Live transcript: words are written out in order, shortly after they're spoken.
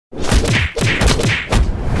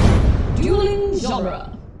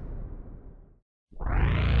genre.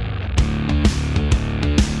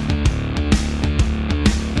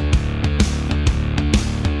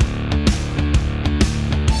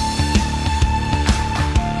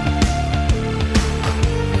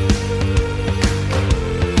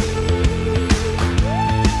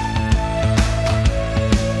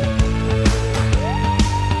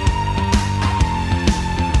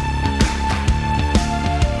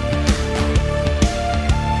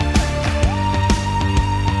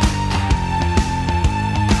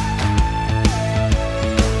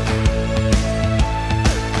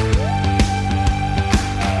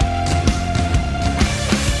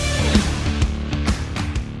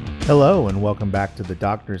 Hello, and welcome back to The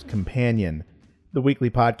Doctor's Companion, the weekly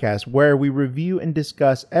podcast where we review and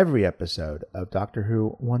discuss every episode of Doctor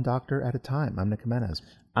Who, one doctor at a time. I'm Nick Jimenez.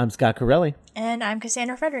 I'm Scott Corelli. And I'm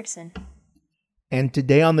Cassandra Fredrickson. And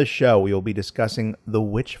today on the show, we will be discussing The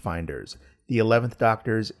Witchfinders, the 11th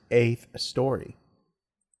Doctor's 8th story.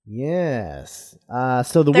 Yes.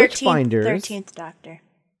 So the Witchfinders... 13th Doctor.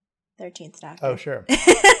 13th Doctor. Oh, sure.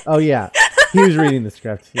 Oh, yeah. He was reading the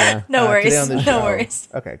script. Yeah. No worries. Today on the show, No worries.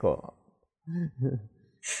 Okay, cool. You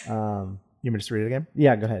want me to just read it again?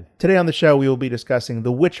 Yeah, go ahead. Today on the show, we will be discussing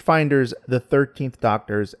The Witchfinders, the 13th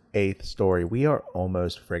Doctor's 8th story. We are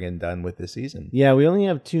almost friggin' done with this season. Yeah, we only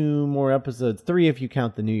have 2 more episodes, 3 if you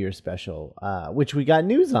count the New Year's special, which we got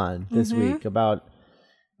news on this week about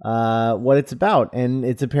what it's about. And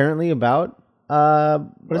it's apparently about...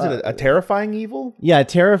 What is it? A terrifying evil? Yeah, a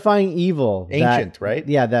terrifying evil. Ancient, right?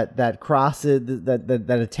 Yeah, that crosses,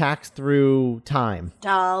 that attacks through time.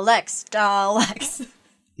 Daleks.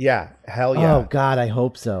 Yeah, hell yeah. Oh, God, I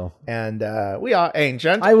hope so. And we are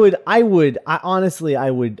ancient. I honestly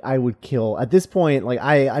would kill at this point. Like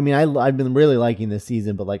I've been really liking this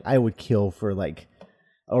season, but like I would kill for like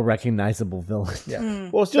a recognizable villain. Yeah.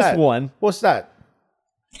 What's Just that? one. What's that?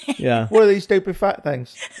 Yeah. What are these stupid fat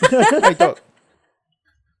things? I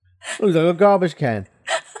Looks like a garbage can.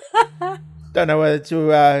 don't know whether to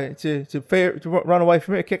run away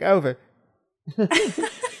from it or kick over.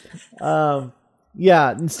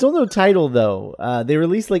 Yeah, and still no title though. They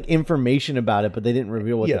released like information about it, but they didn't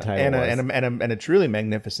reveal what the title was. And a truly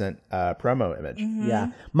magnificent promo image. Mm-hmm.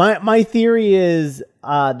 Yeah, my theory is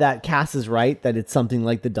that Cass is right, that it's something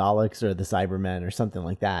like the Daleks or the Cybermen or something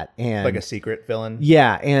like that, and Like a secret villain.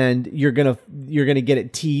 yeah, and you're gonna get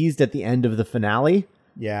it teased at the end of the finale.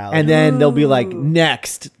 Yeah. And then they'll be like,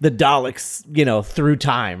 next, the Daleks, through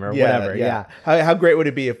time or whatever. Yeah. How great would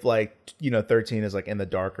it be if 13 is like in the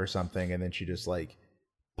dark or something, and then she just like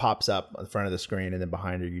pops up in front of the screen, and then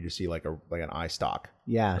behind her you just see like an eye stalk.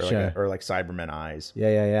 Yeah, or sure. Like or like Cybermen eyes. Yeah.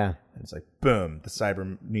 And it's like, boom,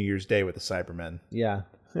 the New Year's Day with the Cybermen. Yeah.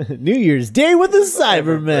 New Year's Day with the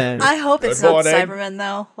Cybermen. I hope it's Good not morning. Cybermen,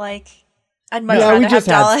 though. Like, I'd much rather have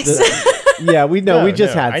Daleks. Yeah, we know. We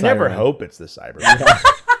just had I Cybermen. never hope it's the Cybermen.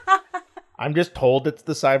 I'm just told it's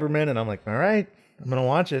the Cybermen, and I'm like, all right, I'm going to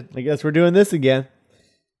watch it. I guess we're doing this again.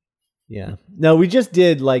 Yeah. No, we just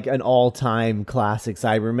did like an all-time classic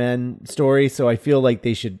Cybermen story, so I feel like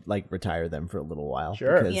they should like retire them for a little while.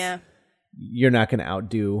 Sure. Because Yeah. you're not going to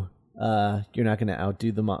outdo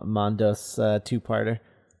the Mondos two-parter.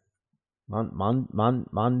 Mondas,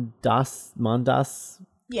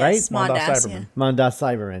 Yes, right? Mondas, Cybermen. yeah. Mondas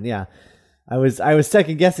Cybermen, yeah. I was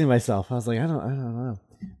second guessing myself. I was like, I don't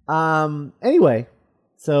know. Anyway,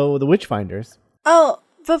 so the Witchfinders. Oh,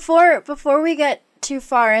 before we get too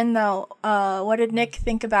far in, though, what did Nick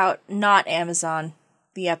think about not Amazon,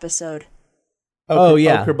 the episode? Oh,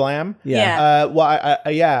 yeah. Kerblam? Yeah.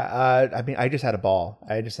 I mean, I just had a ball.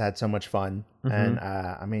 I just had so much fun. And,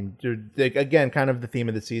 I mean, again, kind of the theme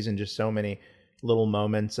of the season, just so many little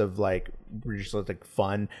moments of like, we're just like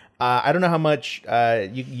fun. I don't know how much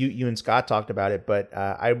you and Scott talked about it, but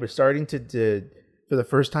I was starting to, for the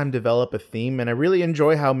first time, develop a theme. And I really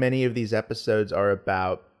enjoy how many of these episodes are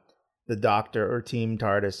about the Doctor or Team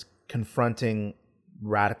TARDIS confronting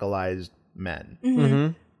radicalized men.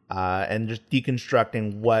 Mm-hmm. And just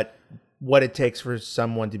deconstructing what it takes for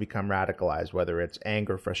someone to become radicalized, whether it's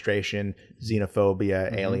anger, frustration,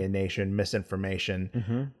 xenophobia, alienation,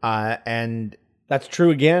 misinformation, and That's true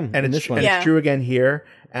again. and in it's this one. and it's true again here.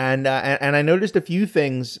 And I noticed a few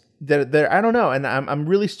things that I don't know, and I'm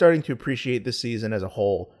really starting to appreciate this season as a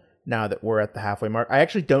whole. Now that we're at the halfway mark, I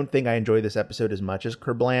actually don't think I enjoyed this episode as much as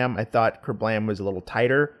Kerblam. I thought Kerblam was a little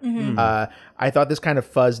tighter. I thought this kind of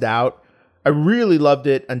fuzzed out. I really loved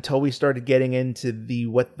it until we started getting into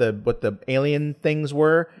what the alien things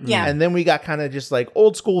were. Yeah. And then we got kind of just like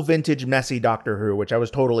old school vintage messy Doctor Who, which I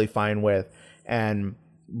was totally fine with. And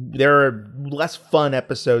there are less fun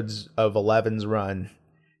episodes of Eleven's run.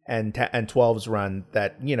 and 12's run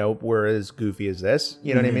that, you know, were as goofy as this.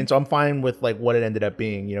 You know what I mean? So I'm fine with like what it ended up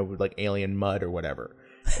being, you know, with like alien mud or whatever.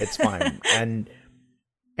 It's fine.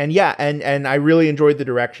 And yeah, and I really enjoyed the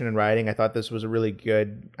direction and writing. I thought this was a really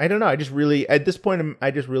good. I don't know. I just really at this point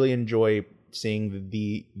I just really enjoy seeing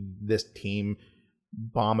this team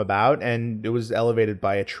bomb about, and it was elevated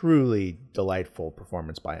by a truly delightful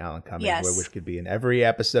performance by Alan Cumming, which could be in every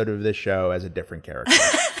episode of this show as a different character.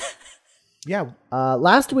 Yeah.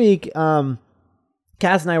 Last week,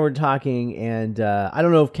 Cass and I were talking, and I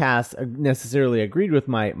don't know if Cass necessarily agreed with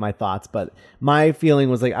my thoughts, but my feeling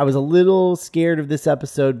was like I was a little scared of this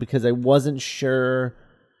episode because I wasn't sure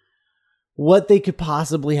what they could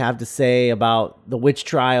possibly have to say about the witch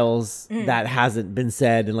trials that hasn't been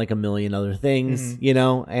said in like a million other things, you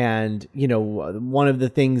know? And, you know, one of the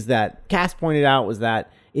things that Cass pointed out was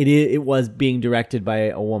that it was being directed by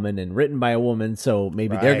a woman and written by a woman, so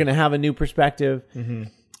maybe they're going to have a new perspective. And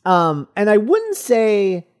I wouldn't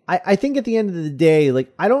say, I think at the end of the day,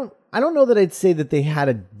 like, I don't know that I'd say that they had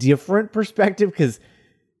a different perspective, because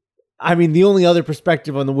I mean, the only other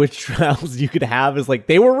perspective on the witch trials you could have is like,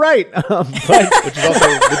 they were right. But which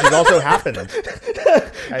is also happened.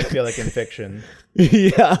 I feel like in fiction.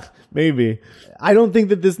 Yeah, maybe. I don't think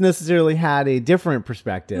that this necessarily had a different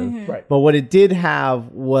perspective. Right. But what it did have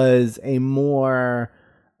was a more,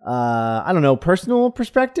 I don't know, personal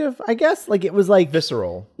perspective, I guess. Like, it was like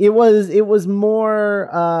visceral. It was more,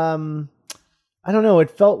 I don't know. It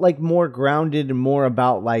felt like more grounded and more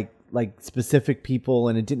about like specific people,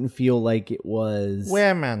 and it didn't feel like it was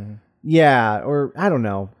women. Yeah, or I don't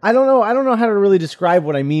know how to really describe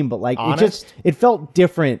what I mean, but like it felt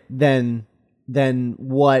different than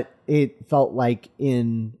what it felt like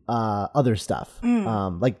in other stuff,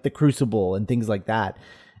 like the Crucible and things like that.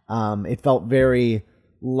 It felt very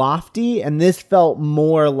lofty, and this felt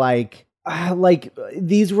more like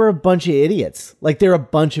these were a bunch of idiots. Like, they're a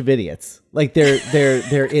bunch of idiots. Like,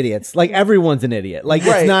 they're idiots. Like, everyone's an idiot. Like,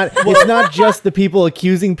 it's not just the people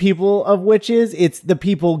accusing people of witches. It's the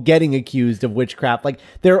people getting accused of witchcraft. Like,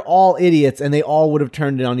 they're all idiots, and they all would have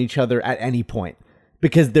turned it on each other at any point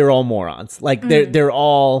because they're all morons. Like, they're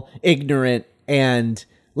all ignorant, and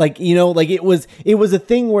like, you know, like it was a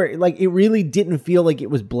thing where like it really didn't feel like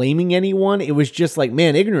it was blaming anyone. It was just like,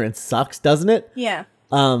 man, ignorance sucks, doesn't it? Yeah.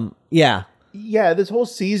 Yeah, this whole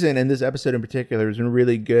season and this episode in particular has been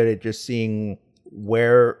really good at just seeing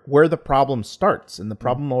where the problem starts, and the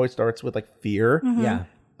problem always starts with like fear. Yeah.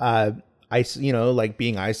 You know, like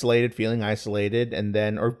being isolated, feeling isolated, and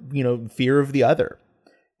then, or, you know, fear of the other.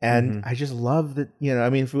 And I just love that, you know,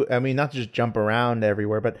 I mean, not to just jump around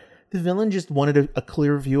everywhere, but the villain just wanted a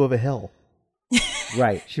clear view of a hill.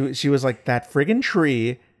 Right. She was like, that friggin'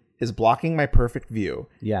 tree is blocking my perfect view.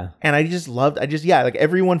 Yeah. And like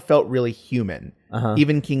everyone felt really human.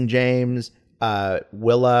 Even King James,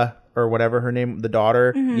 Willa, or whatever her name, the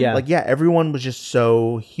daughter. Yeah. Like, yeah, everyone was just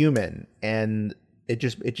so human, and it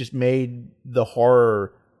just made the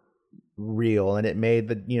horror real, and it made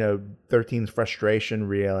the, you know, 13's frustration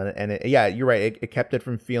real, and it, yeah, you're right, it kept it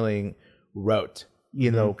from feeling rote,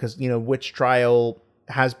 you know, because, you know, witch trial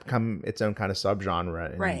has become its own kind of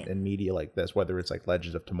subgenre in media like this, whether it's like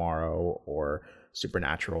Legends of Tomorrow or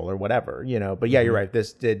Supernatural or whatever, you know. But yeah, you're right,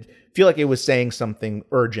 this did feel like it was saying something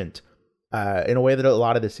urgent in a way that a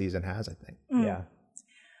lot of this season has, I think. Yeah.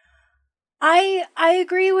 I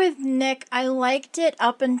agree with Nick. I liked it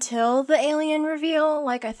up until the alien reveal.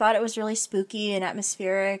 Like, I thought it was really spooky and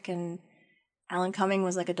atmospheric, and Alan Cumming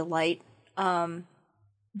was like a delight.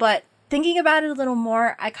 But thinking about it a little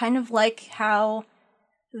more, I kind of like how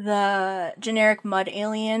the generic mud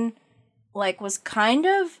alien like was kind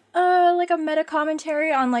of like a meta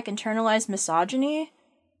commentary on like internalized misogyny.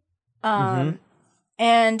 And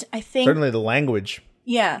I think certainly the language.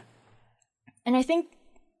 Yeah. And I think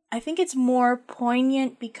it's more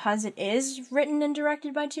poignant because it is written and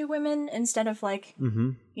directed by two women instead of like,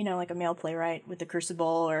 you know, like a male playwright with the Crucible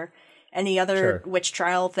or any other witch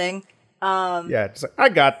trial thing. Yeah, it's like, I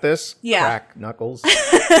got this. Yeah. Crack knuckles.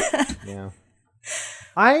 Yeah.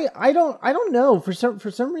 I don't know. For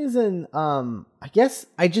some reason, I guess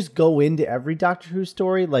I just go into every Doctor Who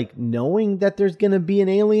story like knowing that there's gonna be an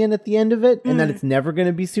alien at the end of it, and that it's never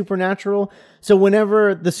gonna be supernatural. So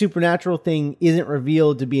whenever the supernatural thing isn't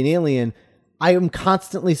revealed to be an alien, I am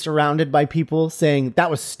constantly surrounded by people saying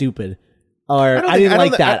that was stupid, or I didn't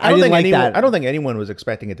like that. I didn't like that. I don't think anyone was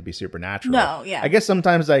expecting it to be supernatural. No, yeah. I guess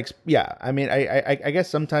sometimes I guess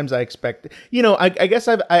sometimes I expect. You know, I guess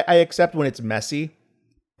I accept when it's messy.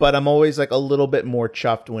 but I'm always like a little bit more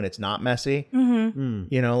chuffed when it's not messy. Mm-hmm.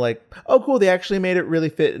 You know, like, oh, cool, they actually made it really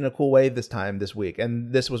fit in a cool way this week.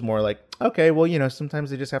 And this was more like, okay, well, you know, sometimes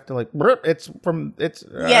they just have to like,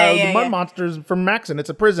 the mud monsters from Maxon. It's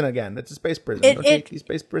a prison again. It's a space prison.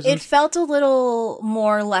 Space prisons. It felt a little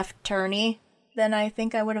more left turny than I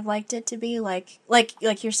think I would have liked it to be. Like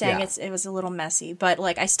you're saying, it was a little messy, but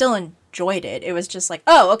like I still enjoyed it. It was just like,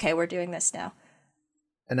 oh, okay, we're doing this now.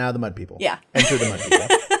 And now the mud people. Yeah. Enter the mud people.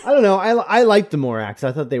 I don't know. I liked the Morax.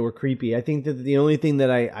 I thought they were creepy. I think that the only thing that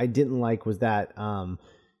I didn't like was that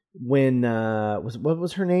when what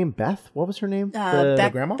was her name? Beth? What was her name? The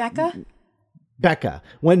grandma? Becca.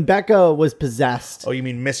 When Becca was possessed. Oh, you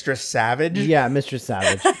mean Mistress Savage? Yeah, Mistress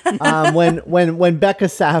Savage. When Becca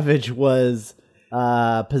Savage was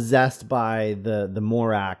possessed by the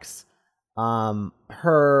Morax,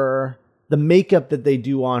 the makeup that they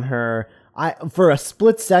do on her, for a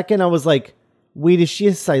split second I was like, wait, is she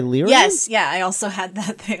a Silurian? Yes, yeah, I also had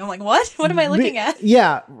that thing. I'm like, what? What am I looking at?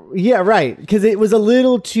 Yeah, right. Because it was a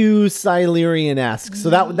little too Silurian-esque. So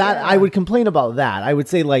that I would complain about that. I would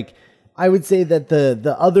say that the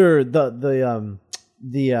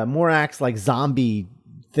Morax like zombie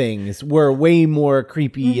things were way more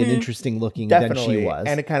creepy and interesting looking than she was.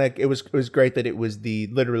 And it was great that it was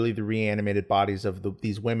literally the reanimated bodies of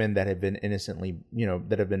these women that have been innocently, you know,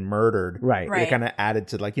 that have been murdered. Right. It kind of added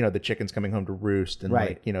to, like, you know, the chickens coming home to roost and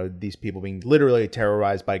like, you know, these people being literally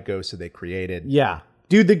terrorized by ghosts that they created. Yeah.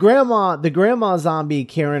 Dude, the grandma zombie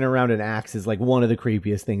carrying around an axe is like one of the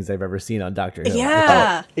creepiest things I've ever seen on Dr. Who.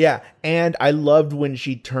 Yeah. Yeah. And I loved when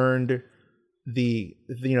she turned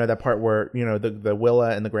that part where, you know, the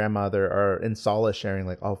Willa and the grandmother are in solace sharing,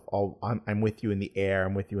 like, I'm with you in the air,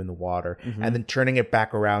 I'm with you in the water, and then turning it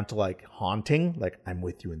back around to like haunting, like, I'm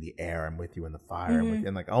with you in the air, I'm with you in the fire, I'm with you,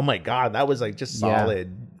 and like, oh my god, that was like just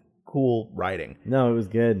solid, cool writing. No, it was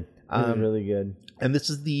good. It was really good. And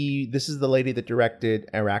this is the lady that directed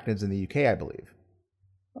Arachnids in the UK, I believe.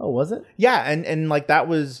 Oh, was it? Yeah, and like that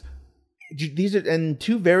was. These are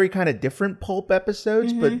two very kind of different pulp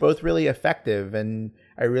episodes, but both really effective. And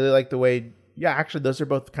I really like the way, actually, those are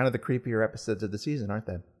both kind of the creepier episodes of the season, aren't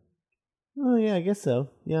they? Oh yeah, I guess so.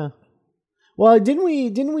 Yeah. Well, didn't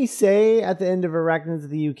we say at the end of Arachnids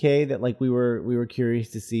of the UK that like we were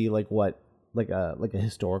curious to see like what like a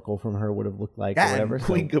historical from her would have looked like or whatever?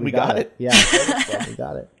 So we got it. Yeah, we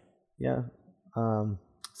got it. Yeah.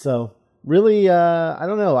 So really, I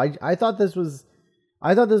don't know. I thought this was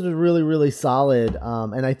really, really solid,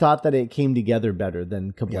 and I thought that it came together better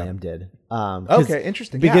than Kablam did. Okay,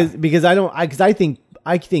 interesting. Because I think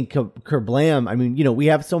Kerblam. I mean, you know, we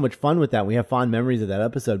have so much fun with that. We have fond memories of that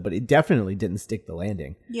episode, but it definitely didn't stick the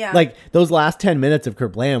landing. Yeah, like those last 10 minutes of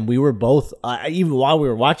Kerblam, we were both even while we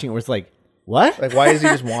were watching it, was like, what? Like, why is he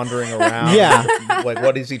just wandering around? Yeah, like,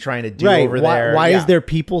 what is he trying to do over there? Why is there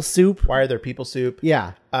people soup? Why are there people soup?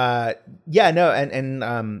 Yeah, and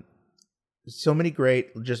so many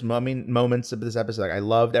great just moments of this episode. Like, I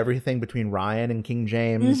loved everything between Ryan and King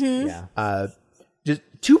James. Yeah. Just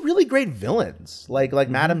two really great villains. Like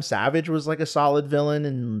Madame Savage was like a solid villain,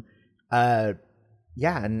 and I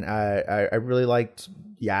really liked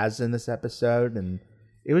Yaz in this episode, and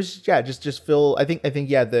it was just Phil. I think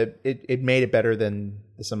it made it better than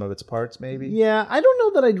the sum of its parts, maybe. Yeah, I don't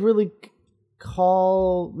know that I'd really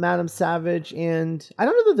call Madame Savage, and I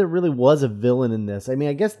don't know that there really was a villain in this. I mean,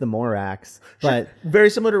 I guess the Morax, but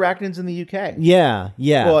very similar to Arachnids in the UK. Yeah.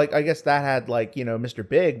 Well, I guess that had like, you know, Mr.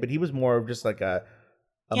 Big, but he was more of just like a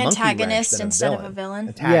antagonist instead of a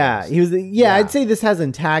villain. Yeah, he was. I'd say this has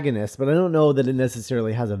antagonists, but I don't know that it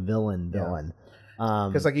necessarily has a villain.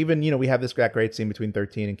 Because like, even, you know, we have that great scene between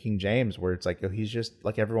 13 and King James where it's like, oh, he's just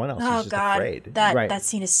like everyone else. He's just afraid. That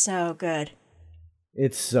scene is so good.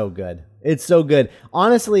 It's so good. It's so good.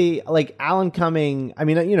 Honestly, like Alan Cumming, I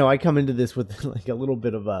mean, you know, I come into this with like a little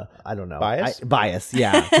bit of a, I don't know. Bias,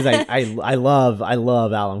 yeah. Because I love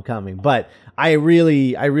Alan Cumming. But I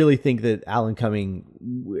really think that Alan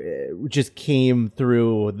Cumming just came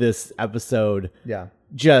through this episode. Yeah.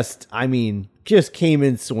 Just came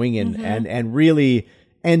in swinging and really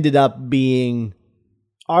ended up being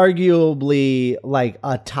arguably like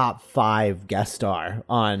a top 5 guest star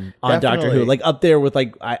on Doctor Who, like up there with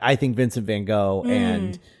like I think Vincent Van Gogh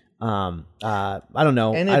and I don't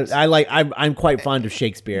know, and I'm quite fond of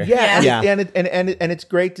Shakespeare. And it's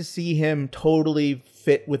great to see him totally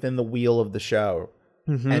fit within the wheel of the show,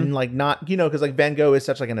 and like, not, you know, because like Van Gogh is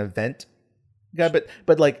such like an event guy,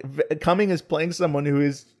 but like Cumming is playing someone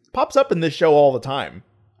who pops up in this show all the time.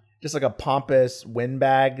 just like a pompous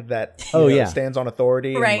windbag that stands on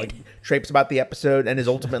authority and like drapes about the episode and is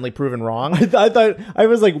ultimately proven wrong. I thought I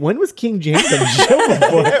was like, when was King James on the show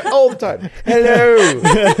before? All the time.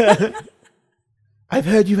 Hello. I've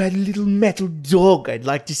heard you had a little metal dog. I'd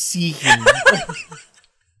like to see him.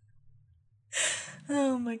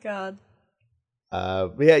 Oh my god.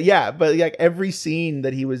 But like every scene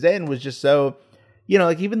that he was in was just so,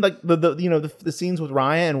 like even like the scenes with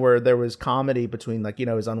Ryan where there was comedy between like,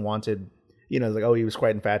 his unwanted, like, oh, he was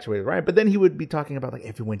quite infatuated with Ryan, but then he would be talking about like,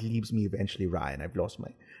 everyone leaves me eventually, Ryan. I've lost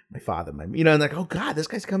my father, and like, oh god, this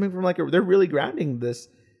guy's coming from like, they're really grounding this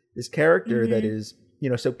character that is,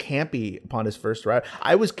 so campy upon his first ride.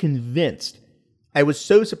 I was convinced. I was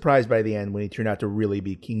so surprised by the end when he turned out to really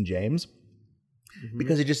be King James.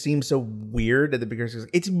 Because it just seems so weird at the beginning.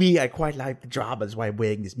 Like, it's me. I quite like the drama. That's why I'm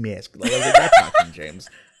wearing this mask. Like, I was like, that's not King James.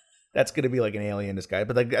 That's going to be like an alien disguise.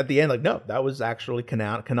 But like at the end, like, no, that was actually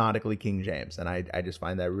canonically King James. And I just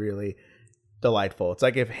find that really delightful. It's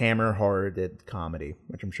like if Hammer Horror did comedy,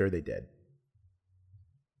 which I'm sure they did.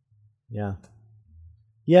 Yeah.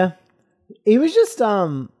 Yeah. It was just,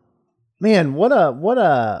 man,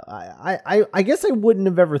 I guess I wouldn't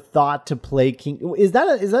have ever thought to play King. Is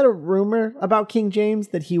that a rumor about King James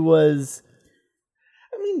that he was?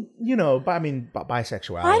 I mean,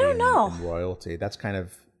 bisexuality. I don't know. And royalty. That's kind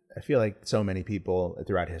of. I feel like so many people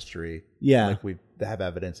throughout history. Yeah. Like we have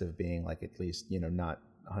evidence of being like at least not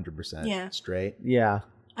 100% straight. Yeah.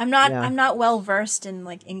 I'm not well versed in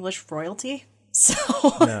like English royalty, so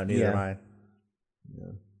no, neither am I.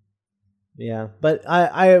 Yeah, but so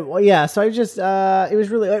I just, it was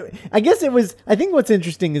really, I guess it was, I think what's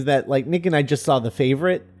interesting is that like Nick and I just saw The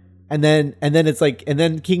Favorite and then it's like, and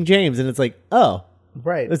then King James and it's like, oh.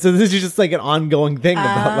 Right. So this is just like an ongoing thing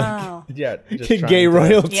about like gay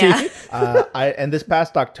royalty. Yeah. And this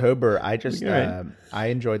past October, I just, I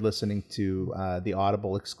enjoyed listening to the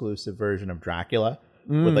Audible exclusive version of Dracula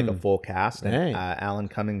with like a full cast. And Alan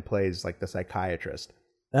Cumming plays like the psychiatrist.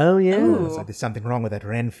 Oh yeah, it's like there's something wrong with that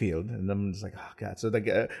Renfield, and I'm just like, oh god. So like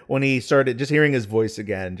when he started, just hearing his voice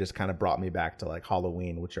again, just kind of brought me back to like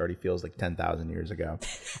Halloween, which already feels like 10,000 years ago.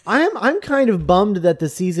 I'm kind of bummed that the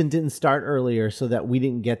season didn't start earlier, so that we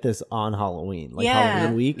didn't get this on Halloween,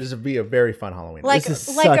 Halloween week. This would be a very fun Halloween. Like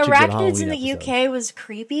Arachnids in the UK was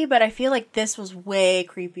creepy, but I feel like this was way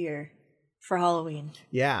creepier for Halloween.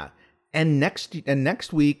 Yeah, and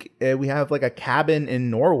next week we have like a cabin in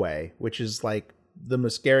Norway, which is like the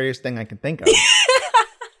most scariest thing I can think of.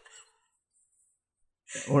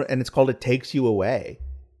 And it's called It Takes You Away.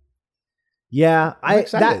 Yeah,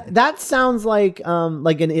 that sounds like an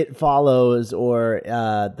It Follows or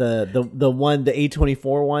the one, the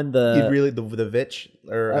A24 one, the Witch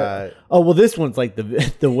or this one's like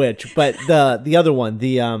the Witch, but the other one,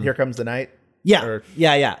 the Here Comes the Night. Yeah,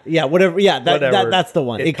 whatever. Yeah, that's the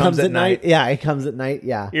one. It comes at night. Yeah, it comes at night.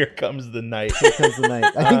 Yeah. Here Comes the Night. Here Comes the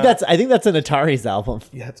Night. I think that's an Atari's album.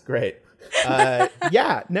 Yeah, it's great. No,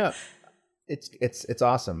 it's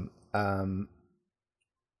awesome. I'd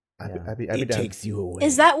be it down. Takes You Away.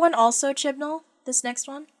 Is that one also Chibnall? This next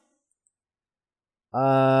one?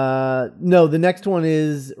 No, the next one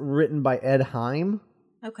is written by Ed Heim.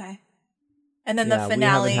 Okay, and then the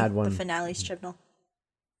finale. The finale's Chibnall.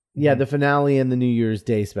 Yeah, the finale and the New Year's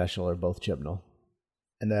Day special are both Chibnall.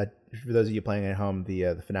 And for those of you playing at home,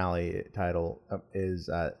 the finale title is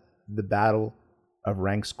The Battle of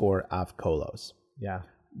Rankscore av Kolos. Yeah.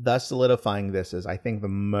 Thus solidifying this as, I think, the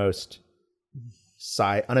most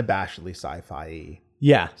unabashedly sci-fi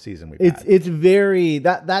season we've had. It's very,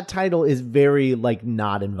 that title is very, like,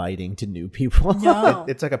 not inviting to new people. No.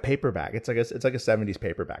 It's like a paperback. It's like a 70s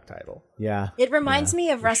paperback title. Yeah. It reminds me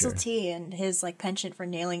of Russell T and his, like, penchant for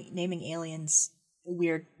naming aliens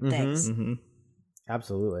weird things. Mm-hmm.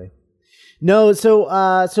 Absolutely. No, so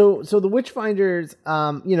the Witchfinders,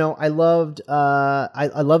 I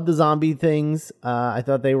loved the zombie things. I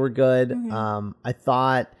thought they were good. Mm-hmm. I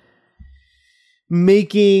thought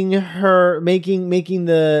making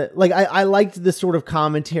the, like, I liked the sort of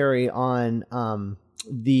commentary on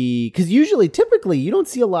because typically you don't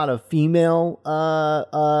see a lot of female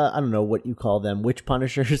I don't know what you call them, witch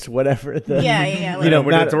punishers, whatever we're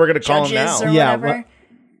gonna call them now. Whatever.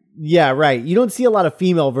 Yeah, right. You don't see a lot of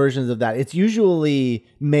female versions of that. It's usually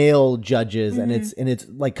male judges, and it's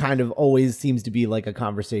like kind of always seems to be like a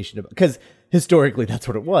conversation about, because historically that's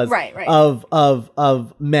what it was, right.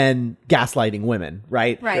 Of men gaslighting women,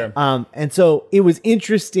 right. Sure. And so it was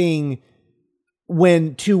interesting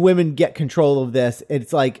when two women get control of this.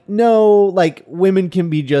 It's like, no, like women can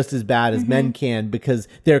be just as bad as men can because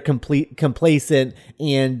they're complacent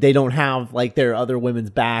and they don't have like their other women's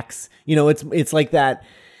backs. It's like that.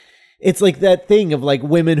 it's like that thing of like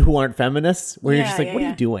women who aren't feminists where you're just like, what are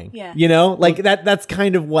you doing? Yeah. You know, like that's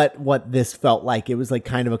kind of what this felt like. It was like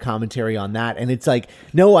kind of a commentary on that. And it's like,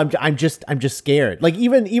 no, I'm just scared. Like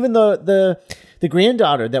even the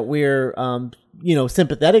granddaughter that we're,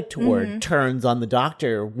 sympathetic toward turns on the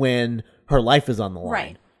doctor when her life is on the line.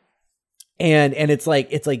 Right. And it's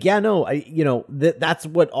like, yeah, no, that's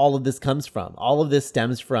what all of this comes from. All of this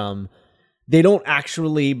stems from, they don't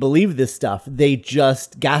actually believe this stuff. They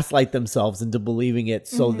just gaslight themselves into believing it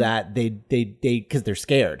so that they because they're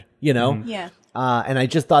scared, Yeah. And I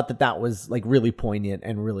just thought that was like really poignant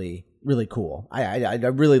and really, really cool. I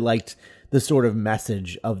really liked the sort of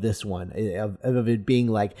message of this one, of it being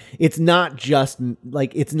like, it's not just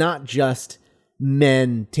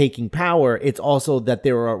men taking power. It's also that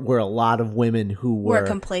there were a lot of women who were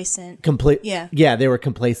complacent. Yeah, they were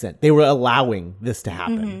complacent. They were allowing this to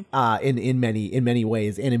happen in many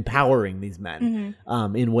ways, and empowering these men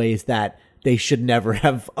in ways that they should never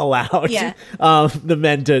have allowed the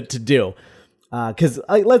men to do. Because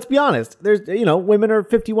let's be honest, there's women are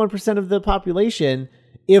 51% of the population.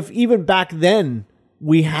 If even back then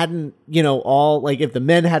we hadn't, all like if the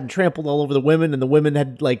men hadn't trampled all over the women and the women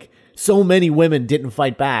had like so many women didn't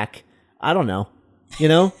fight back, I don't know,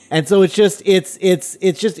 and so it's just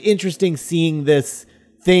interesting seeing this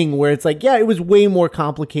thing where it's like, yeah, it was way more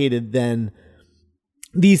complicated than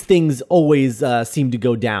these things always seem to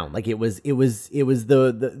go down. Like it was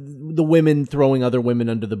the women throwing other women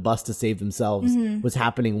under the bus to save themselves was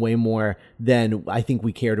happening way more than I think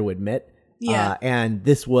we care to admit. Yeah. And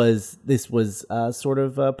this was sort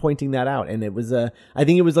of pointing that out. And it was I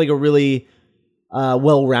think it was like a really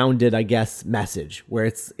well-rounded, I guess, message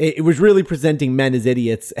where it was really presenting men as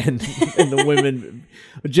idiots and the women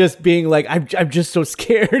just being like, I'm just so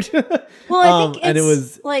scared. Well, I think and it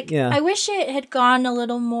was like, I wish it had gone a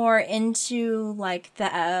little more into like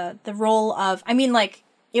the role of, I mean, like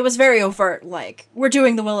it was very overt, like we're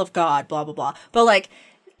doing the will of God, blah, blah, blah. But like,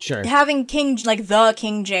 sure, having King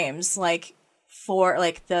James, like for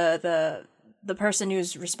like the person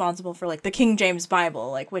who's responsible for like the King James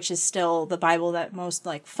Bible, like which is still the Bible that most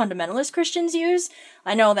like fundamentalist Christians use.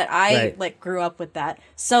 I know that I like grew up with that.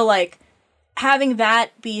 So like having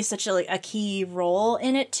that be such a key role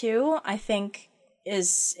in it too, I think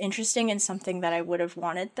is interesting and something that I would have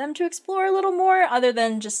wanted them to explore a little more, other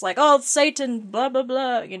than just like, oh, it's Satan, blah, blah,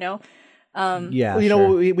 blah, Yeah,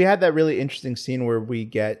 well, we had that really interesting scene where we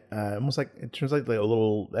get almost like it turns like a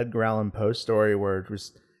little Edgar Allan Poe story where it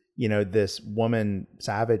was, this woman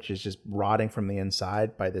Savage is just rotting from the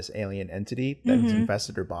inside by this alien entity that has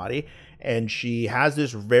infested her body, and she has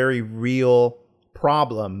this very real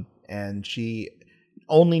problem, and she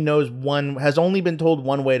has only been told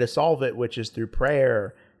one way to solve it, which is through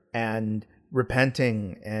prayer and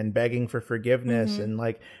repenting and begging for forgiveness, and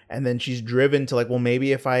then she's driven to like, well,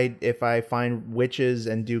 maybe if I find witches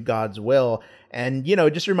and do God's will. And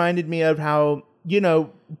it just reminded me of how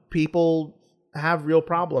people have real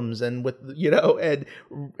problems and with and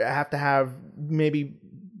have to have maybe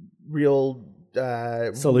real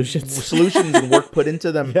solutions and work put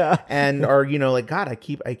into them, and are like, God, I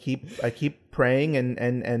keep praying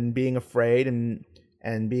and being afraid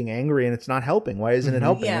and being angry, and it's not helping. Why isn't it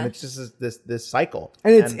helping? And it's just this cycle.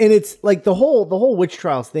 And it's like the whole witch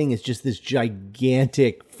trials thing is just this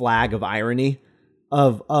gigantic flag of irony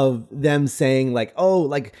of them saying like, oh,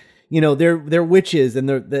 like, they're witches and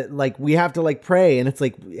they're like, we have to like pray, and it's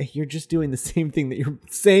like, you're just doing the same thing that you're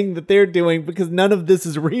saying that they're doing, because none of this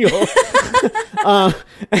is real.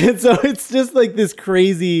 And so it's just like this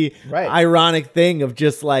crazy ironic thing of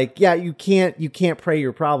just like, yeah, you can't pray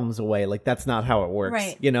your problems away. Like that's not how it works,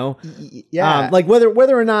 right? Like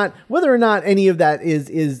whether or not any of that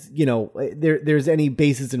is there's any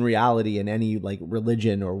basis in reality in any like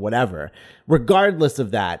religion or whatever. Regardless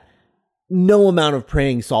of that, no amount of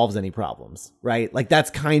praying solves any problems, right? Like that's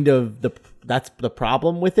kind of that's the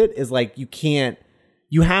problem with it, is like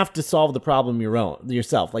you have to solve the problem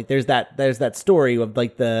yourself. Like there's that story of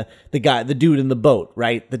like the dude in the boat,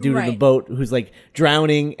 right? The dude in the boat who's like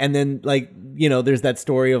drowning, and then like there's that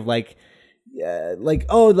story of like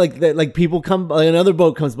people come, another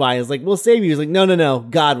boat comes by and is like, we'll save you. He's like, no,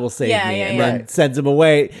 God will save me, and then sends him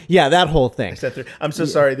away. Yeah, that whole thing. I'm so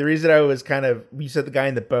sorry. The reason I was you said the guy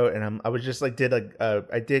in the boat, and I was just like,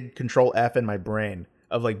 I did Control F in my brain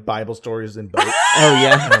of like Bible stories in boats. Oh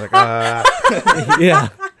yeah. And I was like, yeah.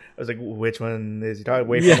 I was like, which one is he talking?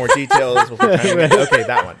 Wait for more details. Okay,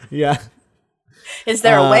 that one. Yeah. Is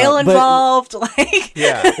there a whale involved? Like,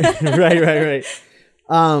 yeah. Right.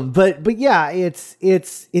 But yeah,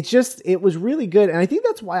 it was really good, and I think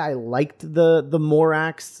that's why I liked the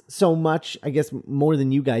Morax so much. I guess more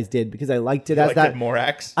than you guys did, because I liked it as that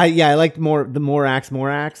Morax. I liked the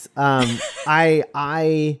Morax.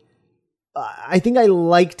 I think I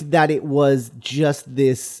liked that it was just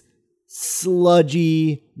this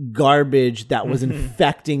sludgy garbage that was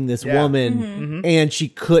infecting this woman, and she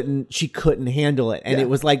couldn't handle it, and it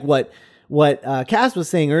was like what Cass was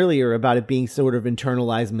saying earlier about it being sort of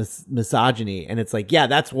internalized misogyny, and it's like, yeah,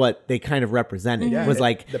 that's what they kind of represented. It was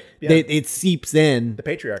like it seeps in, the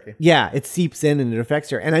patriarchy. Yeah, it seeps in and it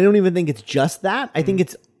affects her, and I don't even think it's just that. I think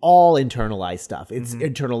it's all internalized stuff. It's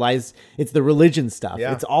internalized. It's the religion stuff.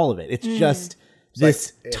 Yeah. It's all of it. It's just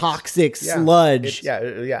this toxic sludge.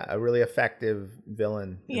 A really effective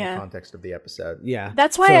villain in the context of the episode. Yeah,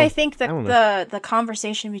 that's why I think that the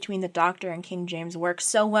conversation between the Doctor and King James works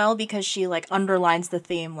so well, because she like underlines the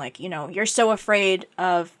theme, like, you know, you're so afraid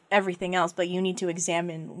of everything else, but you need to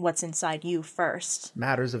examine what's inside you first.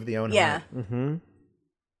 Matters of the own heart. Mm-hmm.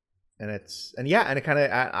 And it kind of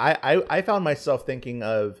I found myself thinking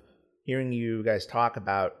of hearing you guys talk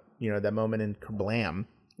about, you know, that moment in Kablam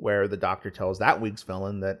where the Doctor tells that week's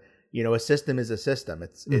villain that, you know, a system is a system.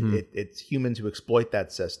 It's humans who exploit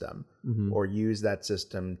that system or use that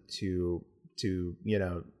system to you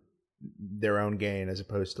know, their own gain, as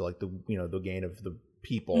opposed to like the gain of the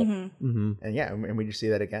people. And we just see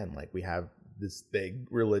that again. Like, we have this big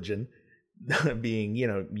religion being, you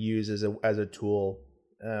know, used as a tool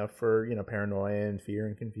for, you know, paranoia and fear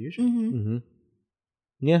and confusion.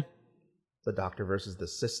 Yeah, the Doctor versus the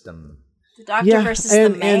system. The Doctor versus the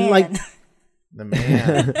man. And like the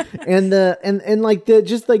man. and like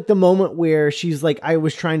the moment where she's like, I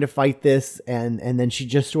was trying to fight this, and then she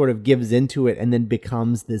just sort of gives into it and then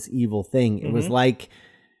becomes this evil thing. It was like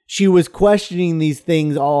she was questioning these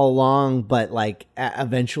things all along, but like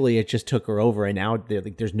eventually it just took her over, and now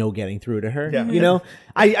there's no getting through to her. Yeah. You know,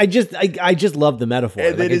 I just love the metaphor.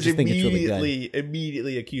 And like, it is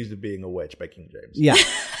immediately accused of being a witch by King James. Yeah.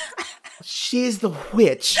 She's the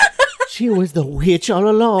witch. She was the witch all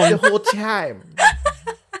along. The whole time.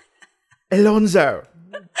 Alonzo.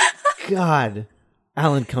 God.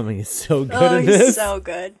 Alan Cumming is so good in this. He's so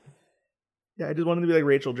good. Yeah, I just wanted to be like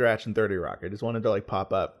Rachel Dratch in 30 Rock. I just wanted to like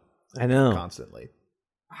pop up. I know. Constantly.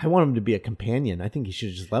 I want him to be a companion. I think he should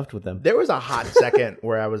have just left with them. There was a hot second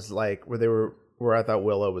where I was like, where I thought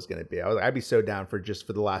Willow was going to be. I'd be so down for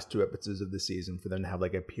the last 2 episodes of the season for them to have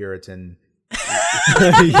like a Puritan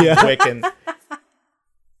Wiccan.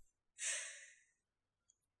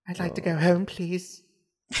 I'd like to go home, please.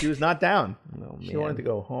 She was not down. She wanted to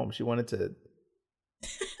go home. She wanted to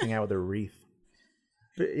hang out with her wreath.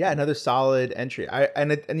 But yeah, another solid entry.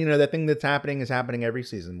 And you know, that thing that's happening is happening every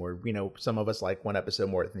season, where, you know, some of us like one episode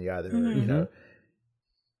more than the other. You know,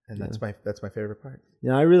 and that's my favorite part.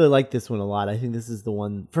 Yeah, I really like this one a lot. I think this is the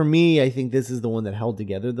one for me. I think this is the one that held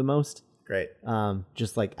together the most. Great.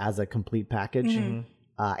 Just like as a complete package. And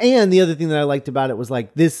the other thing that I liked about it was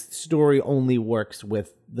like, this story only works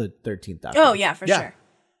with the 13th Doctor. Oh yeah, for sure.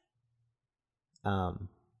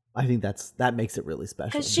 I think that makes it really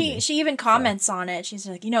special. Because she even comments on it. She's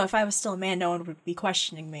like, you know, if I was still a man, no one would be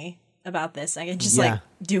questioning me about this. I could just like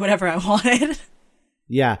do whatever I wanted.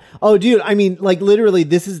 Yeah. Oh, dude. I mean, like, literally,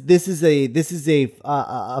 this is a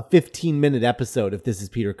 15-minute episode if this is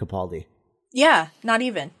Peter Capaldi. Yeah, not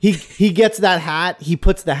even. He gets that hat. He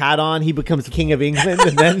puts the hat on. He becomes King of England,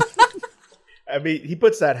 and then. I mean, he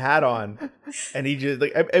puts that hat on, and he just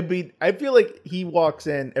like. I mean, I feel like he walks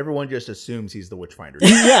in. Everyone just assumes he's the Witchfinder.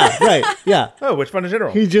 Yeah, right. Yeah. Oh, Witchfinder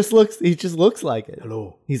General. He just looks like it.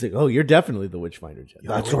 Hello. He's like, oh, you're definitely the Witchfinder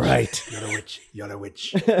General. That's right. You're a witch. You're a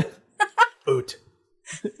witch. Oot.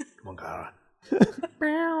 Come on, Cara.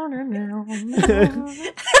 Minor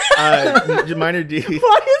D. Why is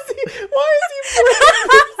he playing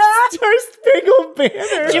Star Spangled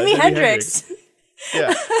Banner? Jimi Hendrix.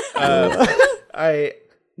 Yeah.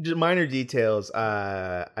 Just minor details.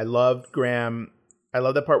 I loved Graham. I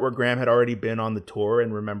love that part where Graham had already been on the tour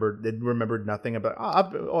and remembered nothing about.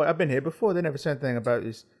 I've been here before. They never said anything about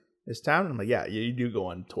this town. And I'm like, yeah, you do go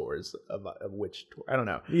on tours of which tour? I don't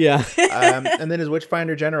know. Yeah. And then his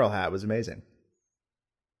Witchfinder General hat was amazing.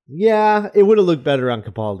 Yeah, it would have looked better on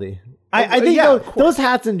Capaldi. I think those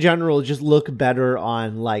hats in general just look better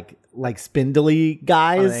on like spindly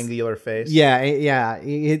guys. An angular face. Yeah.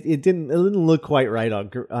 It didn't look quite right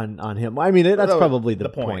on him. I mean, that's probably the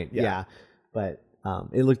point. Yeah. But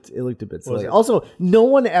it looked a bit silly. Also, no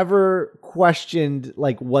one ever questioned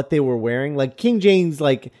like what they were wearing. Like King James,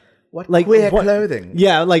 like What like queer clothing?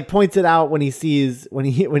 Yeah, like points it out when he sees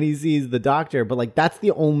the doctor, but like that's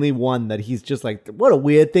the only one that he's just like, what a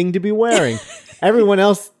weird thing to be wearing. Everyone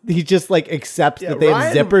else, he just like accepts that they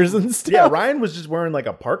have zippers and stuff. Yeah, Ryan was just wearing like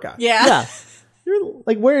a parka. Yeah. You're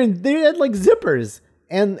like they had like zippers.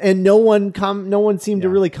 And no one seemed to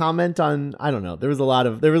really comment on. I don't know. There was a lot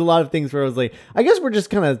of things where I was like, I guess we're just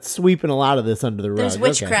kind of sweeping a lot of this under the rug. There's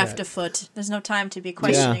witchcraft afoot. There's no time to be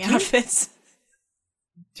questioning outfits.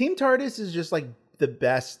 Team TARDIS is just like the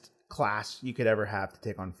best class you could ever have to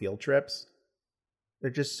take on field trips.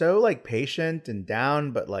 They're just so like patient and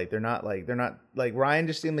down, but like they're not like Ryan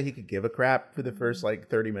just seemed like he could give a crap for the first like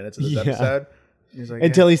 30 minutes of this episode. He's like,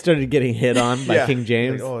 until he started getting hit on by King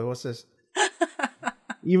James. Like, oh, what's this?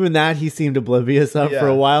 Even that he seemed oblivious of for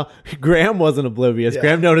a while. Graham wasn't oblivious.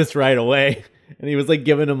 Graham noticed right away, and he was like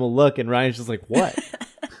giving him a look, and Ryan's just like, "What?"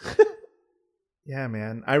 Yeah,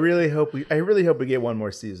 man. I really hope we get one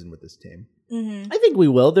more season with this team. I think we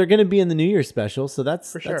will. They're going to be in the New Year's special, so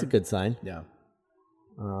that's a good sign. Yeah.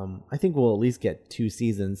 I think we'll at least get 2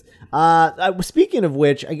 seasons. Speaking of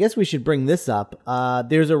which, I guess we should bring this up.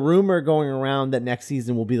 There's a rumor going around that next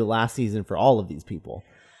season will be the last season for all of these people.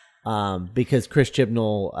 Because Chris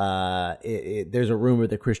Chibnall, there's a rumor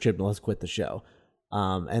that Chris Chibnall has quit the show.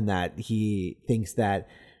 And that he thinks that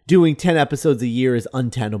doing 10 episodes a year is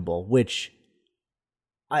untenable, which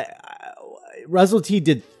Russell T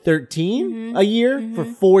did 13 a year for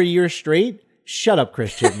 4 years straight. Shut up,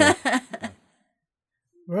 Chris Chibnall.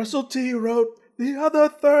 Russell T wrote the other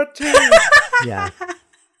 13. Yeah.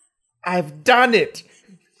 I've done it.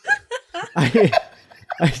 I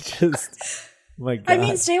just... My God. I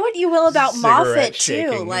mean, say what you will about Moffat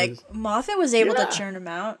shaking too. Like Moffat was able to churn them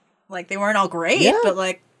out. Like they weren't all great, but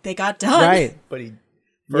like they got done. Right. But he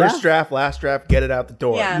first draft, last draft, get it out the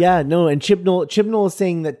door. Yeah, no, and Chibnall is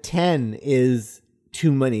saying that 10 is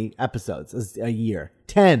too many episodes a year.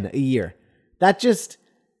 10 a year. That just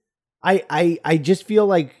I just feel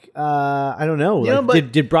like I don't know.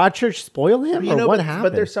 Like, did Broadchurch spoil him or what happened?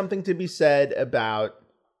 But there's something to be said about,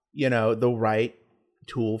 the right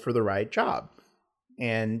tool for the right job.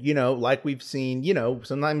 And, like we've seen,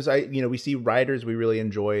 sometimes we see writers we really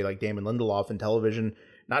enjoy, like Damon Lindelof in television,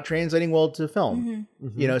 not translating well to film.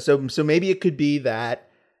 So maybe it could be that,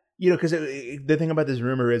 because the thing about this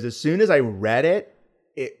rumor is as soon as I read it,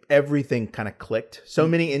 everything kind of clicked. So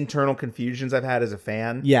many internal confusions I've had as a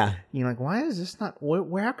fan. Yeah. You're like, why is this not,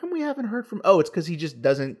 how come we haven't heard from, it's because he just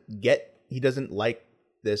doesn't like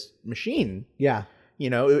this machine. Yeah.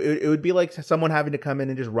 It would be like someone having to come in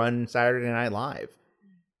and just run Saturday Night Live.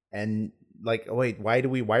 And like, wait, why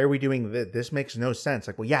are we doing this? This makes no sense.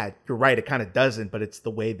 Like, well, yeah, you're right. It kind of doesn't, but it's the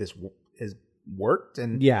way this has worked.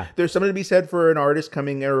 And there's something to be said for an artist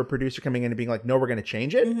coming or a producer coming in and being like, no, we're going to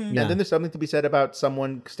change it. And then there's something to be said about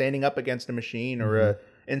someone standing up against a machine or a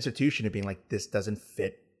institution and being like, this doesn't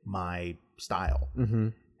fit my style.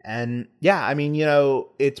 And yeah, I mean,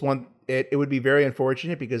 it's one. It would be very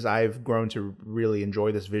unfortunate because I've grown to really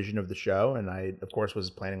enjoy this vision of the show, and I, of course, was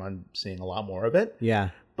planning on seeing a lot more of it. Yeah.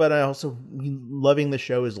 But I also, loving the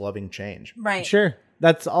show is loving change. Right. Sure.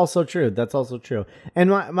 That's also true. And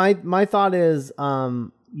my thought is,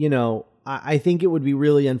 I think it would be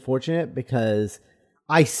really unfortunate because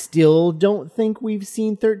I still don't think we've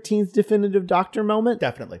seen 13's definitive Doctor moment.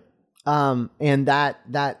 Definitely. And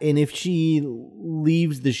if she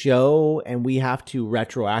leaves the show and we have to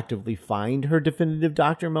retroactively find her definitive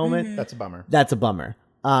Doctor moment, that's a bummer.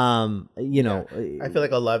 I feel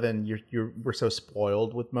like 11, we're so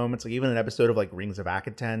spoiled with moments. Like even an episode of like Rings of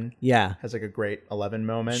Akaten, has like a great 11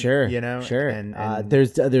 moment. Sure, sure. And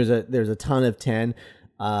there's a ton of 10.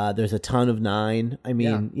 There's a ton of 9. I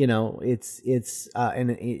mean,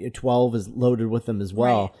 and 12 is loaded with them as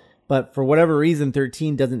well. Right. But for whatever reason,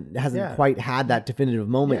 13 hasn't quite had that definitive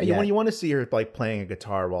moment yet. You want to see her like playing a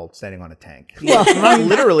guitar while standing on a tank. Well, not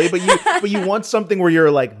literally, but you want something where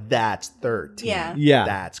you're like, that's 13. Yeah.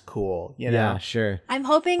 That's cool. Yeah, sure. I'm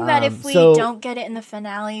hoping that if we don't get it in the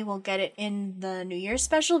finale, we'll get it in the New Year's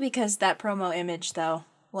special because that promo image, though,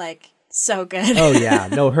 like, so good. Oh, yeah.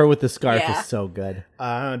 No, her with the scarf is so good.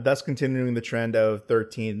 Thus continuing the trend of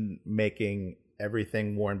 13 making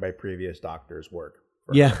everything worn by previous Doctors work.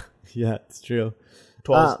 Yeah, it's true.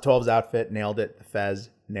 12's outfit, nailed it. The fez,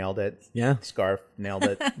 nailed it. Yeah. Scarf, nailed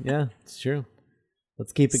it. Yeah, it's true.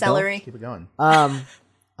 Let's keep it Celery. going. Keep it going.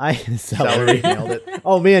 Celery nailed it.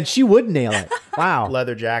 Oh, man, she would nail it. Wow.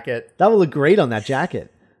 Leather jacket. That would look great on that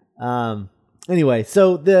jacket. Anyway,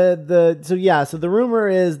 so the rumor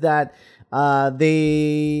is that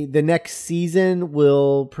the next season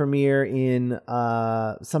will premiere in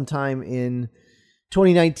sometime in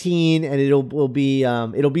 2019, and it'll be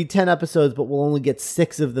 10 episodes, but we'll only get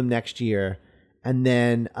 6 of them next year, and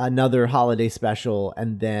then another holiday special,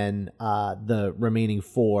 and then the remaining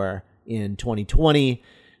 4 in 2020.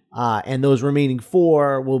 And those remaining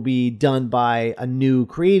 4 will be done by a new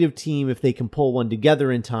creative team if they can pull one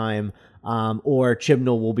together in time, or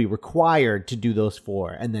Chibnall will be required to do those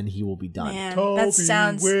 4, and then he will be done. Man, Toby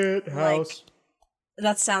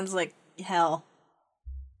that sounds like hell.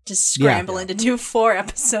 Just scramble into do 4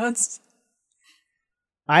 episodes.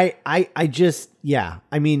 I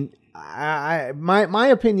mean, my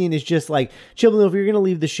opinion is just like, Chibnall, if you're gonna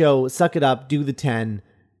leave the show, suck it up, do the 10.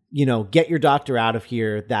 Get your doctor out of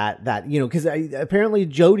here. Because apparently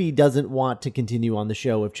Jodie doesn't want to continue on the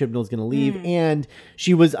show if Chibnall's going to leave, and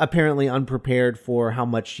she was apparently unprepared for how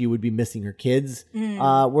much she would be missing her kids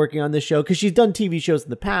working on this show, because she's done TV shows in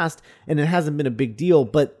the past and it hasn't been a big deal,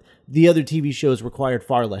 but the other TV shows required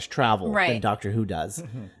far less travel than Doctor Who does.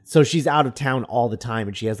 So she's out of town all the time,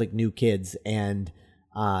 and she has like new kids, and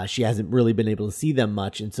she hasn't really been able to see them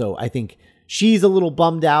much, and so I think she's a little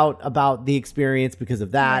bummed out about the experience because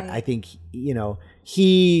of that. I think,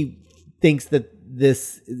 he thinks that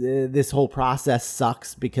this whole process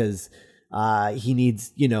sucks because he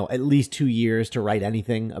needs, at least 2 years to write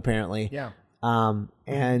anything, apparently. Yeah.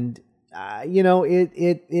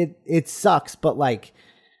 It sucks, but like,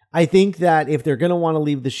 I think that if they're going to want to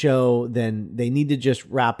leave the show, then they need to just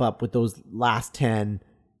wrap up with those last 10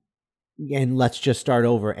 and let's just start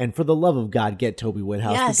over. And for the love of God, get Toby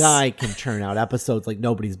Whithouse. Yes. The guy can churn out episodes like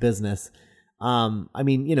nobody's business.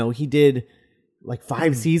 He did like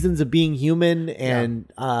 5 seasons of Being Human,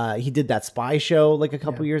 and he did that spy show like a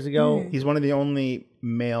couple years ago. He's one of the only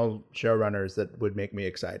male showrunners that would make me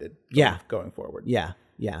excited. Going forward. Yeah.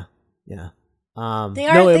 It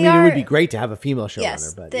would be great to have a female showrunner,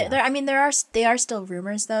 yes, but they are still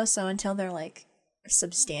rumors though. So until they're like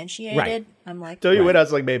substantiated, I'm like, Toby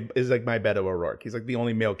Whithouse is like my Beto O'Rourke. He's like the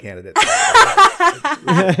only male candidate.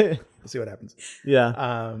 We'll see what happens.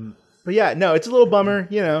 Yeah. But yeah, no, it's a little bummer,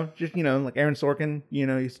 like Aaron Sorkin,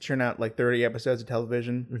 used to churn out like 30 episodes of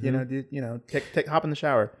television, hop in the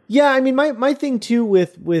shower. Yeah, I mean, my thing too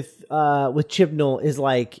with Chibnall is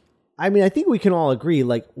like, I mean, I think we can all agree,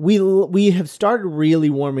 like we have started really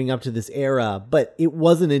warming up to this era, but it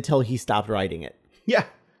wasn't until he stopped writing it. Yeah.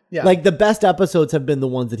 Yeah. Like the best episodes have been the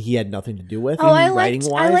ones that he had nothing to do with. Oh, I liked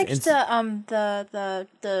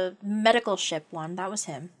the medical ship one. That was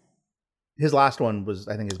him. His last one was,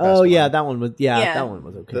 I think, his best. Oh yeah, one. that one was. Yeah, that one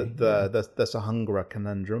was okay. The Sahungra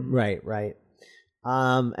conundrum. Right.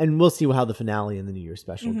 And we'll see how the finale and the New Year's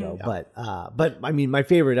special go. Yeah. But I mean, my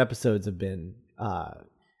favorite episodes have been,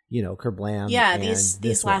 Kerblam. Yeah,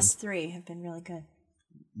 these last 3 have been really good.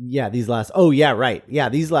 Yeah, these last. Oh yeah, right. Yeah,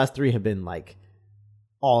 these last 3 have been like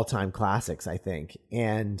all-time classics, I think,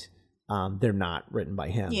 and they're not written by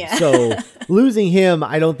him. Yeah. So losing him,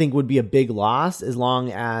 I don't think would be a big loss as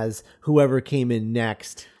long as whoever came in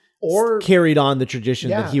next or carried on the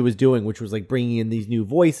tradition that he was doing, which was like bringing in these new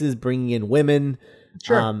voices, bringing in women,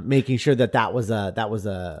 making sure that was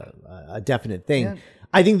a definite thing. Yeah.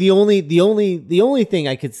 I think the only thing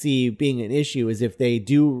I could see being an issue is if they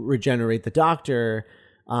do regenerate the Doctor.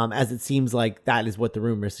 As it seems like that is what the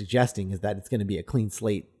rumor is suggesting, is that it's going to be a clean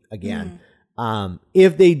slate again.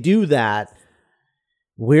 If they do that,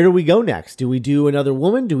 where do we go next? Do we do another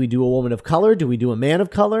woman? Do we do a woman of color? Do we do a man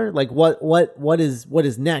of color? Like what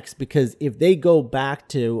is next? Because if they go back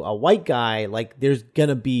to a white guy, like there's going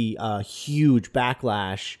to be a huge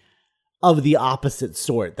backlash of the opposite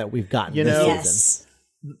sort that we've gotten this season.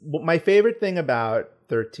 My favorite thing about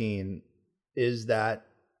 13 is that,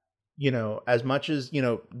 as much as,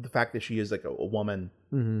 the fact that she is like a woman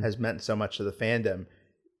has meant so much to the fandom,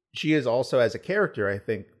 she is also, as a character, I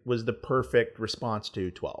think, was the perfect response to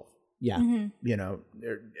 12. Yeah.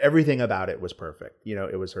 Everything about it was perfect.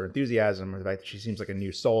 It was her enthusiasm, the fact that she seems like a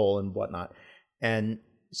new soul and whatnot. And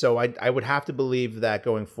so I would have to believe that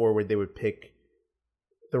going forward, they would pick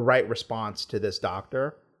the right response to this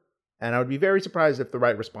Doctor. And I would be very surprised if the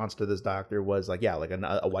right response to this Doctor was like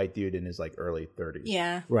a white dude in his like early 30s.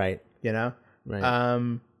 Yeah. Right.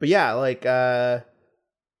 Right. But yeah, like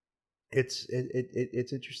it's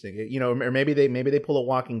interesting. Or maybe they pull a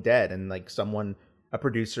Walking Dead and like a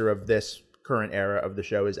producer of this current era of the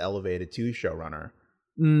show is elevated to showrunner.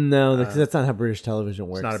 No, because that's not how British television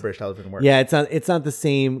works. It's not how British television works. Yeah, it's not the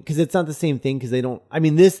same, because it's not the same thing, because they don't. I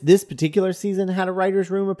mean, this particular season had a writer's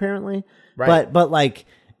room apparently, right? But like.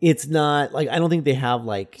 It's not like, I don't think they have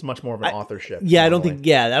like, it's much more of an authorship. Yeah, I don't think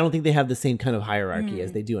they have the same kind of hierarchy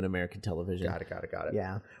as they do in American television. Got it.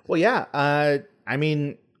 Yeah. Well, yeah. I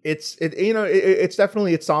mean, it's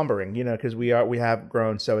definitely it's sombering, because we have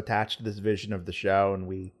grown so attached to this vision of the show, and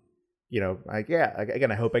we,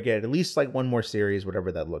 again, I hope I get at least like one more series,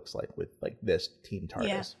 whatever that looks like, with like this Team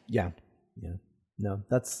TARDIS. Yeah.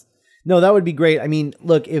 No, that would be great. I mean,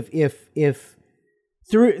 look, if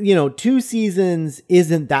through 2 seasons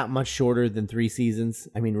isn't that much shorter than 3 seasons.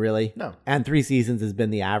 I mean, really? No. And 3 seasons has been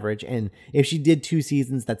the average. And if she did 2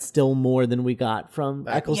 seasons, that's still more than we got from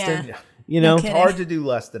Eccleston. Yeah. It's hard to do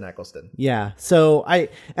less than Eccleston. Yeah. So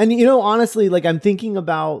honestly, like I'm thinking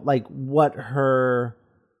about like what her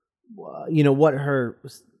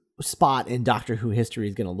spot in Doctor Who history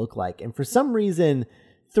is going to look like. And for some reason,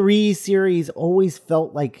 3 series always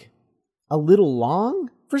felt like a little long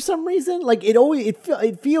for some reason. Like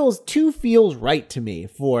it feels 2 feels right to me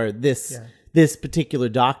for this particular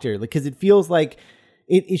Doctor, because it feels like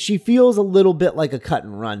she feels a little bit like a cut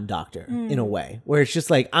and run Doctor in a way, where it's just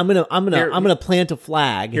like I'm gonna plant a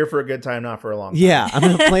flag here for a good time, not for a long time. Yeah, I'm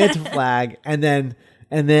gonna plant a flag, and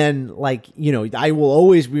then like I will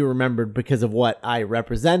always be remembered because of what I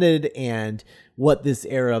represented and what this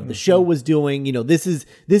era of the show was doing. This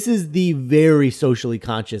is the very socially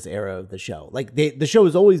conscious era of the show. Like the show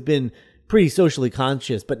has always been pretty socially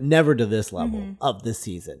conscious, but never to this level of this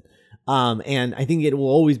season. And I think it will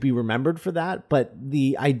always be remembered for that. But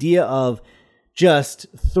the idea of just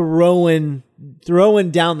throwing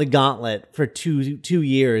down the gauntlet for two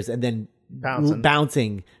years and then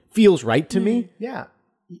bouncing feels right to me. Yeah.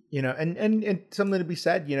 And something to be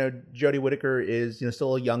said, Jodie Whittaker is,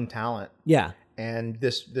 still a young talent. Yeah. And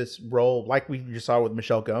this role, like we just saw with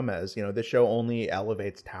Michelle Gomez, this show only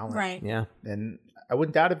elevates talent. Right. Yeah. And I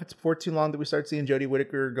wouldn't doubt if it's for too long that we start seeing Jodie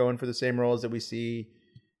Whittaker going for the same roles that we see,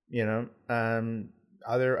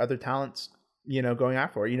 other talents, going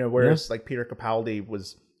after, whereas like Peter Capaldi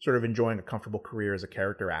was sort of enjoying a comfortable career as a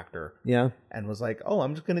character actor. Yeah. And was like, oh,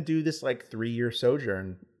 I'm just going to do this like 3-year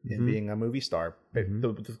sojourn in being a movie star.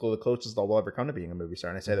 The closest I'll ever come to being a movie star.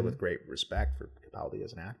 And I say that with great respect for Capaldi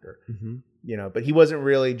as an actor. But he wasn't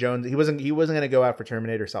really Jones. He wasn't going to go out for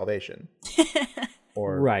Terminator Salvation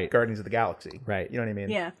or Guardians of the Galaxy. Right. You know what I mean?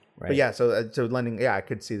 Yeah. Right. But yeah, so lending, I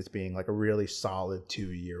could see this being like a really solid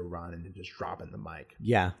 2-year run and then just dropping the mic.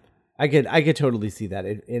 Yeah. I could totally see that.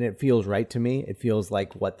 And it feels right to me. It feels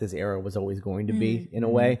like what this era was always going to be in a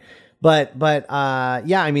way. But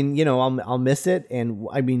yeah, I mean, I'll miss it. And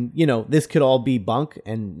I mean, this could all be bunk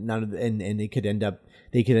and they could end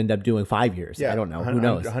up doing 5 years. Yeah, I don't know. Who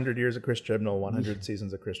knows? 100 years of Chris Chibnall, 100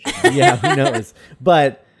 seasons of Chris Chibnall. Yeah, who knows?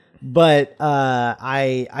 But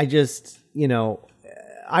I just,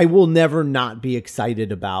 I will never not be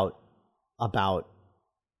excited about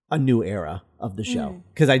a new era of the show,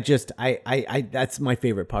 because I that's my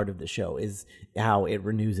favorite part of the show, is how it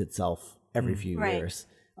renews itself every few years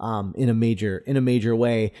in a major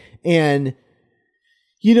way. And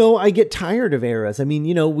I get tired of eras. I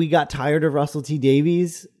mean, we got tired of Russell T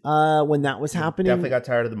Davies when that was happening. Definitely got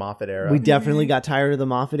tired of the Moffat era. We definitely got tired of the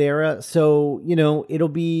Moffat era. So it'll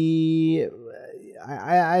be.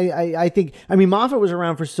 I think, Moffat was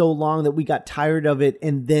around for so long that we got tired of it,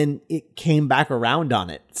 and then it came back around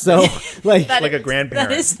on it. So like a grandparent.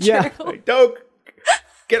 That is true. Yeah. Like, Doug,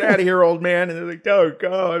 get out of here, old man. And they're like, Doug,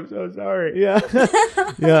 oh, I'm so sorry. Yeah.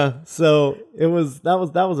 Yeah. So that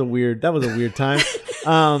was a weird time.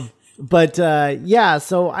 But yeah,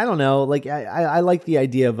 so I don't know. Like I like the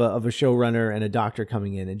idea of a showrunner and a doctor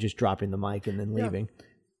coming in and just dropping the mic and then leaving.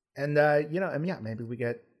 And maybe we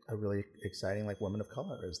get a really exciting like woman of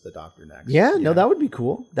color as the doctor next. Yeah, no, that would be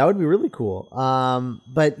cool. That would be really cool.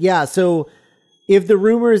 But yeah, so if the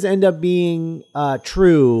rumors end up being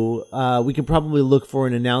true, we could probably look for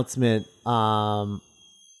an announcement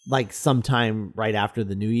like sometime right after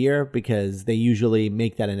the new year, because they usually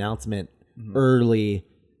make that announcement early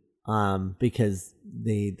because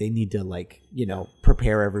they need to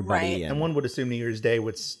prepare everybody. And one would assume New Year's Day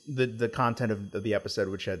the content of the episode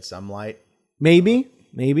would shed some light. Maybe.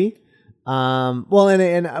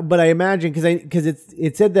 But I imagine because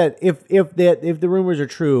it said that if the rumors are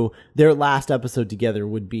true, their last episode together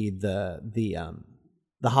would be the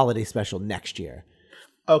holiday special next year.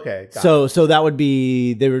 Okay. So there would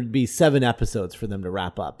be 7 episodes for them to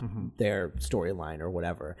wrap up their storyline or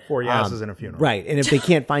whatever. 4 yeses and a funeral. Right. And if they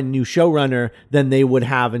can't find a new showrunner, then they would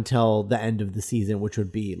have until the end of the season, which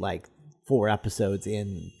would be like 4 episodes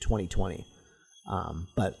in 2020.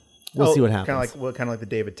 But we'll see what happens. Kind of like the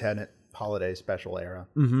David Tennant holiday special era.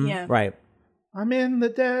 Mm-hmm. Yeah. Right. I'm in the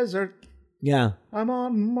desert Yeah, I'm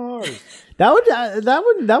on Mars.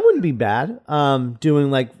 that wouldn't be bad. Doing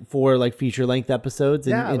like 4 like feature length episodes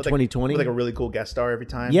in 2020 with like a really cool guest star every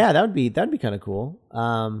time. Yeah, that'd be kind of cool.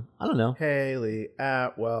 I don't know. Haley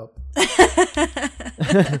Atwell.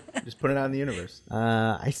 Just put it out in the universe.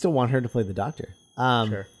 I still want her to play the Doctor.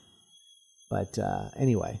 Sure. But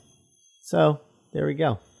anyway, so there we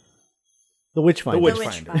go. The Witchfinder. The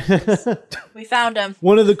Witchfinder. We found him.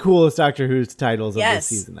 One of the coolest Doctor Who's titles of this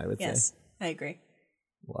season, I would say. Yes, I agree.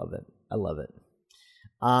 Love it. I love it.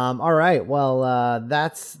 All right. Well,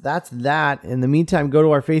 that's that. In the meantime, go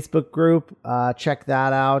to our Facebook group. Check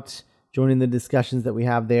that out. Join in the discussions that we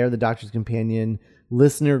have there. The Doctor's Companion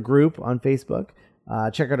listener group on Facebook.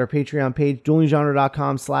 Check out our Patreon page,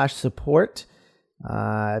 duelinggenre.com/support.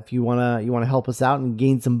 If you wanna help us out and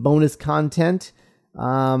gain some bonus content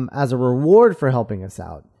as a reward for helping us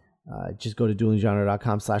out, just go to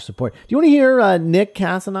duelinggenre.com/support. Do you want to hear Nick,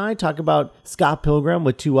 Cass, and I talk about Scott Pilgrim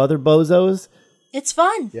with 2 other bozos? It's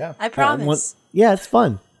fun. Yeah. I promise. It's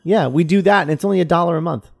fun. Yeah, we do that, and it's only $1 a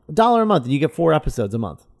month. $1 a month, and you get 4 episodes a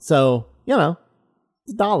month. So,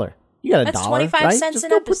 it's $1. You got $1, That's 25 right? cents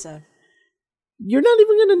an episode. You're not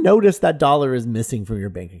even going to notice that $1 is missing from your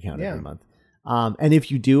bank account every month. And if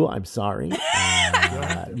you do, I'm sorry.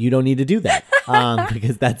 You don't need to do that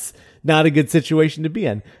because that's not a good situation to be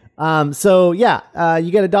in. You get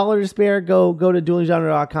 $1 to spare. Go to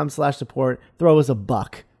duelinggenre.com/support. Throw us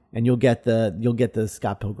 $1, and you'll get the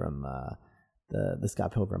Scott Pilgrim the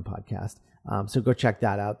Scott Pilgrim podcast. So go check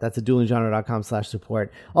that out. That's at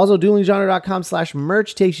duelinggenre.com/support. Also,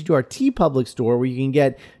 duelinggenre.com/merch takes you to our TeePublic store where you can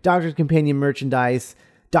get Doctor's Companion merchandise,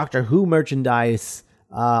 Doctor Who merchandise,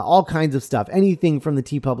 all kinds of stuff. Anything from the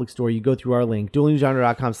TeePublic store, you go through our link,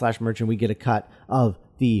 duelinggenre.com/merch, and we get a cut of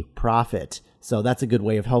the profit. So that's a good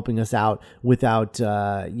way of helping us out without,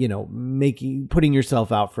 putting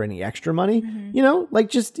yourself out for any extra money. Mm-hmm. Like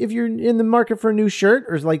just if you're in the market for a new shirt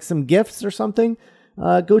or like some gifts or something,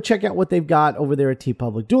 go check out what they've got over there at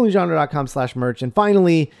TeePublic, duelinggenre.com/merch. And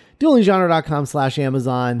finally,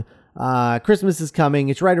 duelinggenre.com/Amazon. Christmas is coming.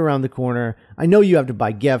 It's right around the corner. I know you have to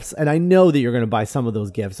buy gifts, and I know that you're going to buy some of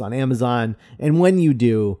those gifts on Amazon. And when you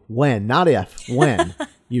do, not if, when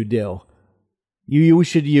you do, you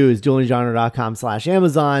should use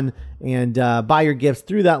duelinggenre.com/Amazon and buy your gifts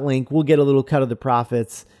through that link. We'll get a little cut of the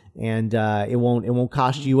profits, and it won't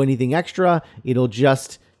cost you anything extra. It'll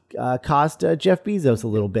just cost Jeff Bezos a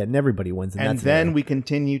little bit, and everybody wins. And then we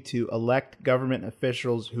continue to elect government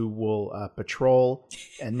officials who will patrol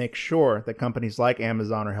and make sure that companies like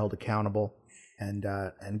Amazon are held accountable and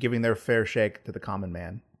giving their fair shake to the common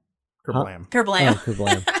man. Kerblam. Kerblam. Oh,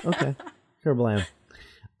 kerblam. Okay. Kerblam.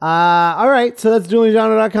 All right. So that's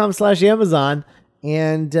duelinggenre.com/Amazon.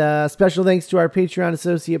 And special thanks to our Patreon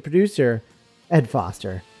associate producer, Ed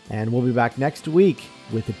Foster. And we'll be back next week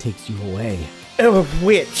with It Takes You Away. Oh,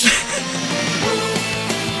 which?